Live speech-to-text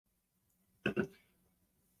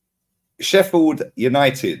Sheffield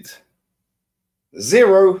United,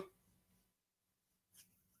 0.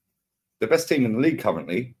 The best team in the league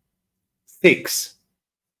currently, 6.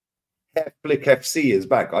 Hair Flick FC is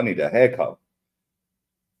back. I need a haircut.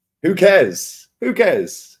 Who cares? Who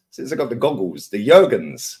cares? Since I got the goggles, the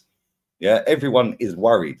Jurgens. Yeah, everyone is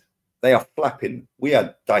worried. They are flapping. We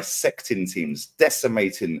are dissecting teams,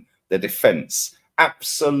 decimating their defense,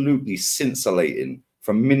 absolutely scintillating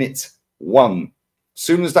from minute 1.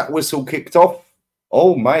 Soon as that whistle kicked off,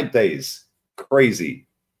 oh my days, crazy.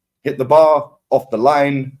 Hit the bar, off the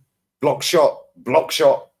line, block shot,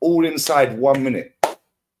 all inside 1 minute.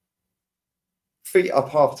 Feet up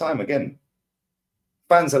half time again.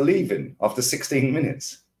 Fans are leaving after 16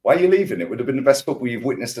 minutes. Why are you leaving? It would have been the best football you've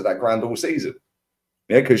witnessed at that ground all season.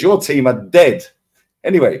 Yeah, because your team are dead.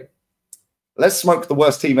 Anyway, let's smoke the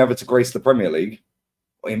worst team ever to grace the Premier League.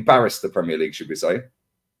 Or embarrass the Premier League, should we say.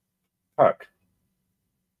 Park.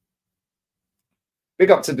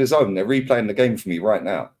 Big up to DAZN. They're replaying the game for me right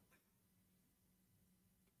now.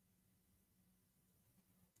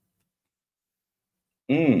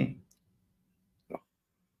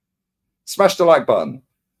 Smash the like button.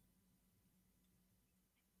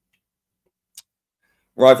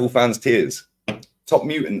 Rival fans' tears. Top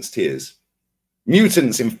mutants' tears.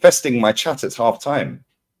 Mutants infesting my chat at half time.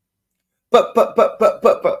 But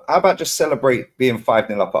how about just celebrate being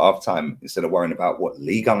 5-0 up at half time instead of worrying about what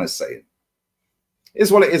Lee Gunner's saying?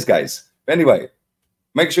 It's what it is, guys. Anyway,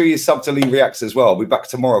 make sure you sub to Lee Reacts as well. I'll be back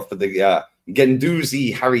tomorrow for the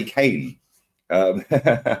Gendouzi Harry Kane.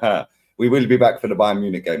 We will be back for the Bayern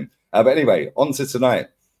Munich game. But anyway, on to tonight.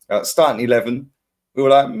 Starting 11. We were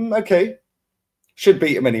like, okay, should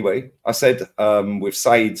beat him anyway. I said with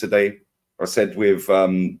Saeed today. I said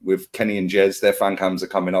with Kenny and Jez, their fan cams are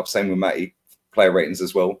coming up. Same with Matty, player ratings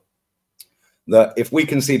as well. That if we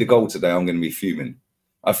can see the goal today, I'm going to be fuming.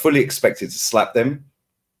 I fully expected to slap them,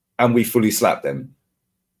 and we fully slapped them.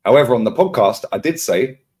 However, on the podcast, I did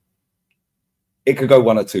say it could go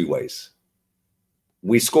one or two ways.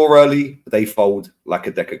 We score early, they fold like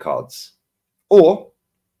a deck of cards. Or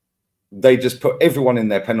they just put everyone in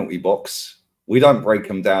their penalty box. We don't break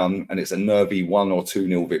them down, and it's a nervy 1 or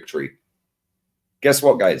 2-0 victory. Guess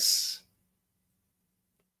what, guys?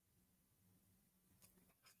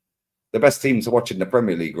 The best team to watch in the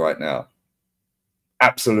Premier League right now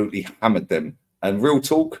absolutely hammered them. And real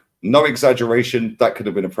talk, no exaggeration, that could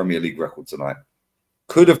have been a Premier League record tonight.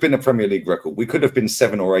 Could have been a Premier League record. We could have been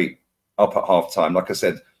 7 or 8 up at half time. Like I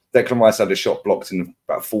said, Declan Rice had a shot blocked in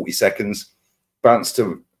about 40 seconds. Bounced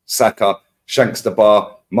to Saka, shanks the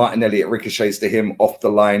bar. Martin Elliott ricochets to him off the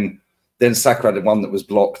line. Then Saka had the one that was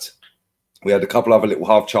blocked. We had a couple other little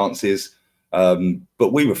half chances.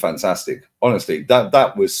 But we were fantastic. Honestly,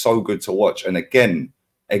 that was so good to watch. And again,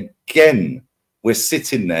 we're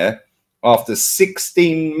sitting there after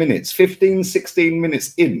 16 minutes, 15, 16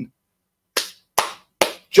 minutes in.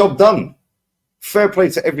 Job done. Fair play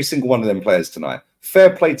to every single one of them players tonight.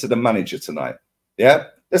 Fair play to the manager tonight. Yeah?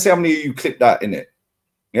 Let's see how many of you clipped that in it.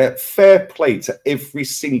 Yeah? Fair play to every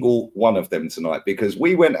single one of them tonight, because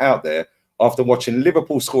we went out there after watching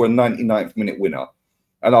Liverpool score a 99th minute winner,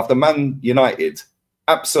 and after Man United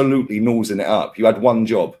absolutely nosing it up. You had one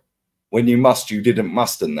job. When you must, you didn't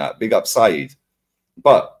must, and that. Big up Saeed.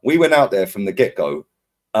 But we went out there from the get-go,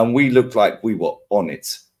 and we looked like we were on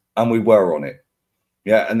it, and we were on it.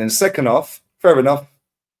 Yeah, and then second half, fair enough.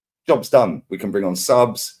 Job's done. We can bring on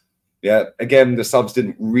subs. Yeah, again, the subs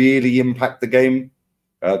didn't really impact the game.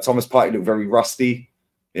 Thomas Partey looked very rusty.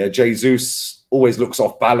 Yeah, Jesus always looks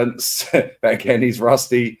off balance. But again, he's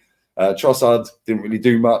rusty. Trossard didn't really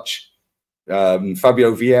do much.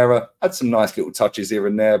 Fabio Vieira had some nice little touches here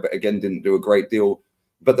and there, but again, didn't do a great deal.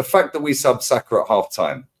 But the fact that we subbed Saka at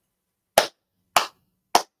half-time,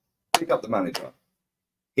 pick up the manager.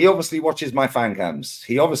 He obviously watches my fan cams.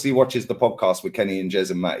 He obviously watches the podcast with Kenny and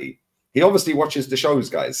Jez and Matty. He obviously watches the shows,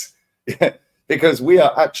 guys. Because we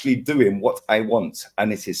are actually doing what I want,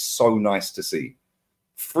 and it is so nice to see.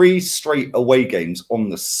 3 straight away games on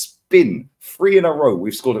the spin. 3 in a row.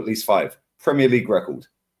 We've scored at least 5. Premier League record.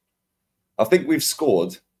 I think we've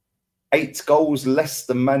scored 8 goals less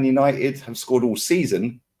than Man United have scored all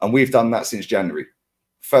season, and we've done that since January.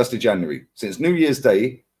 1st of January. Since New Year's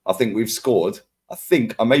Day, I think we've scored. I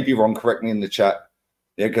think, I may be wrong, correct me in the chat.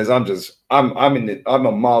 Yeah, because I'm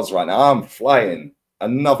on Mars right now. I'm flying.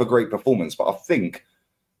 Another great performance, but I think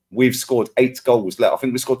we've scored 8 goals left. I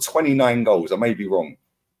think we scored 29 goals. I may be wrong.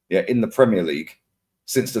 Yeah, in the Premier League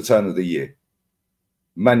since the turn of the year.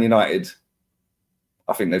 Man United,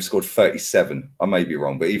 I think they've scored 37. I may be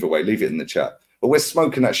wrong, but either way, leave it in the chat. But we're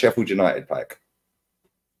smoking that Sheffield United pack.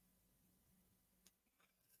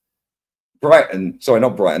 Brighton, sorry,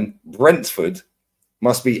 not Brighton, Brentford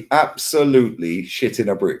must be absolutely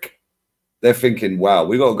shitting a brick. They're thinking, wow,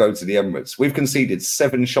 we got to go to the Emirates. We've conceded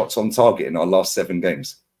 7 shots on target in our last 7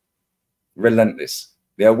 games. Relentless.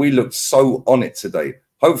 Yeah, we looked so on it today.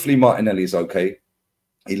 Hopefully Martinelli's okay.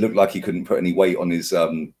 He looked like he couldn't put any weight on his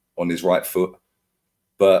right foot.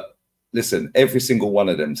 But listen, every single one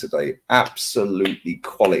of them today, absolutely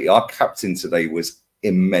quality. Our captain today was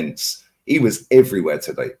immense. He was everywhere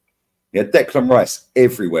today. Yeah, Declan Rice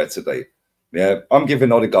everywhere today. Yeah, I'm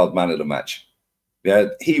giving Odegaard man of the match. Yeah,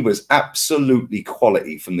 he was absolutely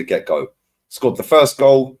quality from the get-go. Scored the first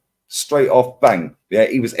goal, straight off, bang. Yeah,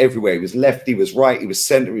 he was everywhere. He was left, he was right, he was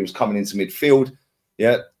centre, he was coming into midfield.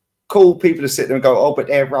 Yeah, cool people to sit there and go, oh, but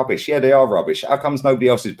they're rubbish. Yeah, they are rubbish. How comes nobody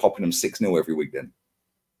else is popping them 6-0 every week then?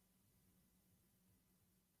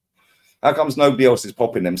 How comes nobody else is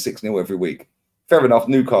popping them 6-0 every week? Fair enough,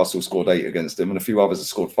 Newcastle scored 8 against them and a few others have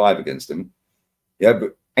scored 5 against them. Yeah,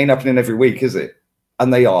 but ain't happening every week, is it?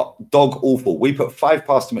 And they are dog awful. We put 5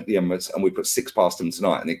 past them at the Emirates and we put 6 past them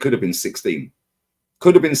tonight. And it could have been 16.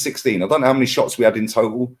 Could have been 16. I don't know how many shots we had in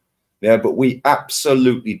total. Yeah, but we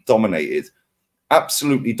absolutely dominated.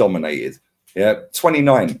 Absolutely dominated. Yeah,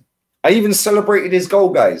 29. I even celebrated his goal,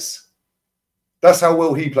 guys. That's how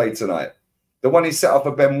well he played tonight. The one he set up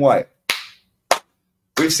for Ben White.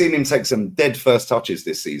 We've seen him take some dead first touches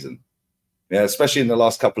this season. Yeah, especially in the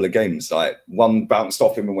last couple of games. Like one bounced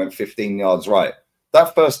off him and went 15 yards right.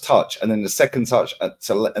 That first touch and then the second touch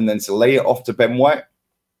and then to lay it off to Ben White,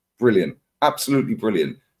 brilliant. Absolutely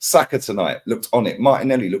brilliant. Saka tonight looked on it.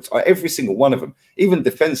 Martinelli looked on every single one of them. Even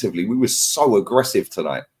defensively, we were so aggressive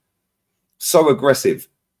tonight. So aggressive.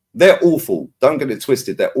 They're awful. Don't get it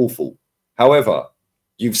twisted. They're awful. However,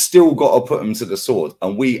 you've still got to put them to the sword.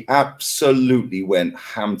 And we absolutely went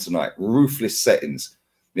ham tonight. Ruthless settings.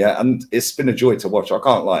 Yeah, and it's been a joy to watch. I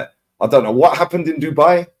can't lie. I don't know what happened in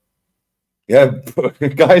Dubai. Yeah,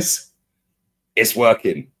 guys, it's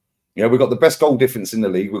working. Yeah, we've got the best goal difference in the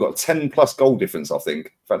league. We've got 10+ goal difference, I think.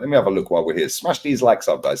 In fact, let me have a look while we're here. Smash these likes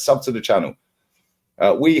up, guys. Sub to the channel.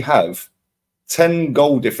 We have 10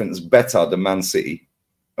 goal difference better than Man City,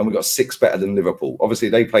 and we've got 6 better than Liverpool. Obviously,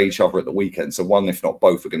 they play each other at the weekend, so one, if not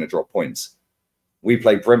both, are going to drop points. We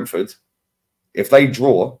play Brentford. If they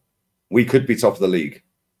draw, we could be top of the league.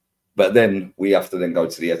 But then we have to then go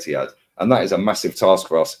to the Etihad. And that is a massive task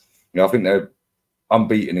for us. You know, I think they're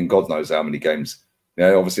unbeaten in God knows how many games. You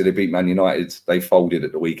know, obviously they beat Man United. They folded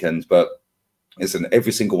at the weekend. But listen,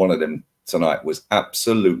 every single one of them tonight was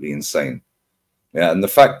absolutely insane. Yeah, and the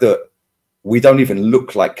fact that we don't even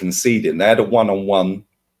look like conceding. They had a one-on-one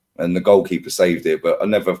and the goalkeeper saved it. But I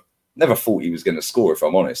never thought he was going to score, if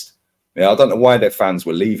I'm honest. Yeah, I don't know why their fans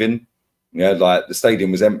were leaving. Yeah, like the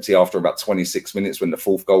stadium was empty after about 26 minutes when the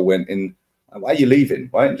 4th goal went in. Why are you leaving?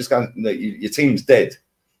 Why aren't you just going, your team's dead?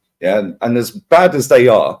 Yeah, and as bad as they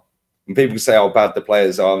are, and people say how bad the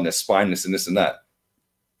players are and they're spineless and this and that,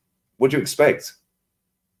 what do you expect?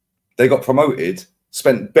 They got promoted,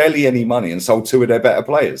 spent barely any money and sold 2 of their better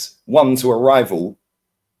players. One to a rival,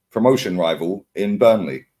 promotion rival in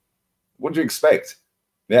Burnley. What do you expect?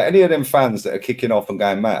 Yeah, any of them fans that are kicking off and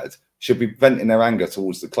going mad should be venting their anger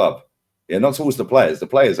towards the club. Yeah, not towards the players. The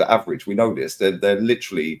players are average. We know this. They're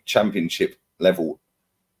literally championship level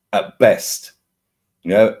at best.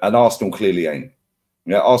 You know, and Arsenal clearly ain't.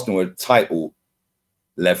 You know, Arsenal are title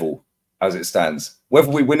level as it stands. Whether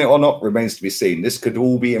we win it or not remains to be seen. This could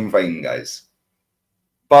all be in vain, guys.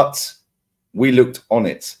 But we looked on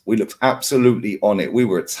it. We looked absolutely on it. We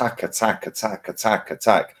were attack, attack, attack, attack,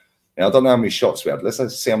 attack. Now, I don't know how many shots we had. Let's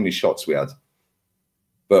see how many shots we had.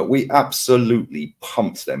 But we absolutely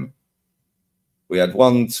pumped them. We had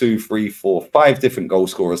 1, 2, 3, 4, 5 different goal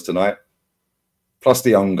scorers tonight, plus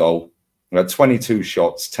the own goal. We had 22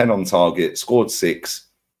 shots, 10 on target, scored 6,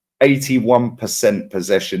 81%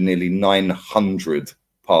 possession, nearly 900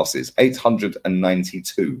 passes,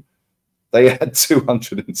 892. They had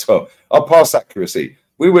 212. Our pass accuracy.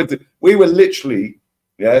 We were literally,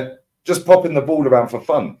 yeah, just popping the ball around for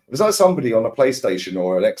fun. It was like somebody on a PlayStation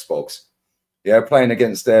or an Xbox, yeah, playing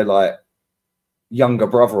against their like younger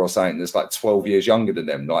brother or something that's like 12 years younger than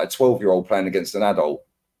them, like a 12-year-old playing against an adult.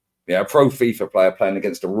 Yeah, a pro FIFA player playing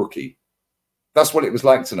against a rookie. That's what it was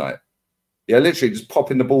like tonight. Yeah, literally just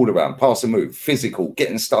popping the ball around, pass and move, physical,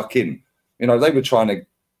 getting stuck in. You know, they were trying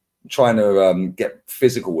to get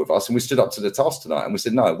physical with us, and we stood up to the task tonight and we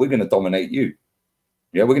said, no, we're going to dominate you.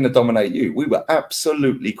 Yeah, we're going to dominate you. We were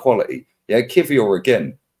absolutely quality. Yeah, Kivior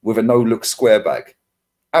again with a no-look square bag.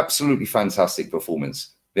 Absolutely fantastic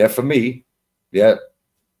performance. Yeah, for me, yeah,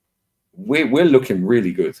 we're looking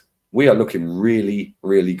really good. we are looking really,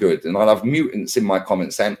 really good. And I'll have mutants in my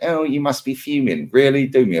comments saying, oh, you must be fuming. Really?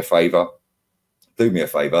 Do me a favor. Do me a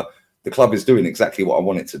favor. The club is doing exactly what I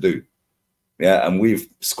want it to do. Yeah, and we've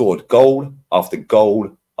scored goal after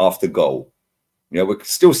goal after goal. Yeah, we're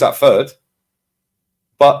still sat third,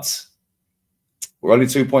 but we're only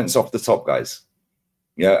 2 points off the top, guys.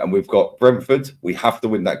 Yeah, and we've got Brentford. We have to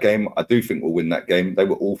win that game. I do think we'll win that game. They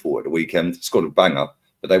were awful at the weekend. Scored a banger,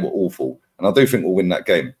 but they were awful. And I do think we'll win that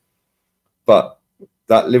game. But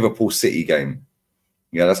that Liverpool City game,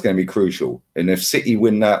 yeah, that's going to be crucial. And if City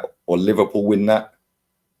win that or Liverpool win that,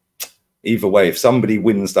 either way, if somebody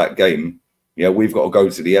wins that game, yeah, we've got to go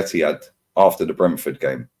to the Etihad after the Brentford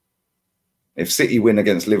game. If City win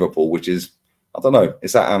against Liverpool, which is, I don't know,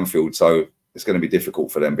 it's at Anfield, so it's going to be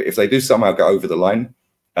difficult for them. But if they do somehow get over the line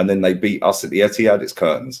and then they beat us at the Etihad, it's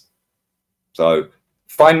curtains. So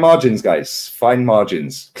fine margins, guys. Fine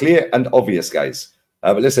margins. Clear and obvious, guys.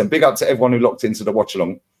 But listen, big up to everyone who locked into the watch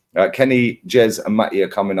along. Kenny, Jez, and Matty are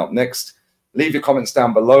coming up next. Leave your comments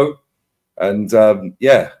down below. And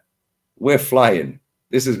yeah, we're flying.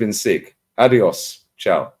 This has been sick. Adios.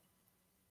 Ciao.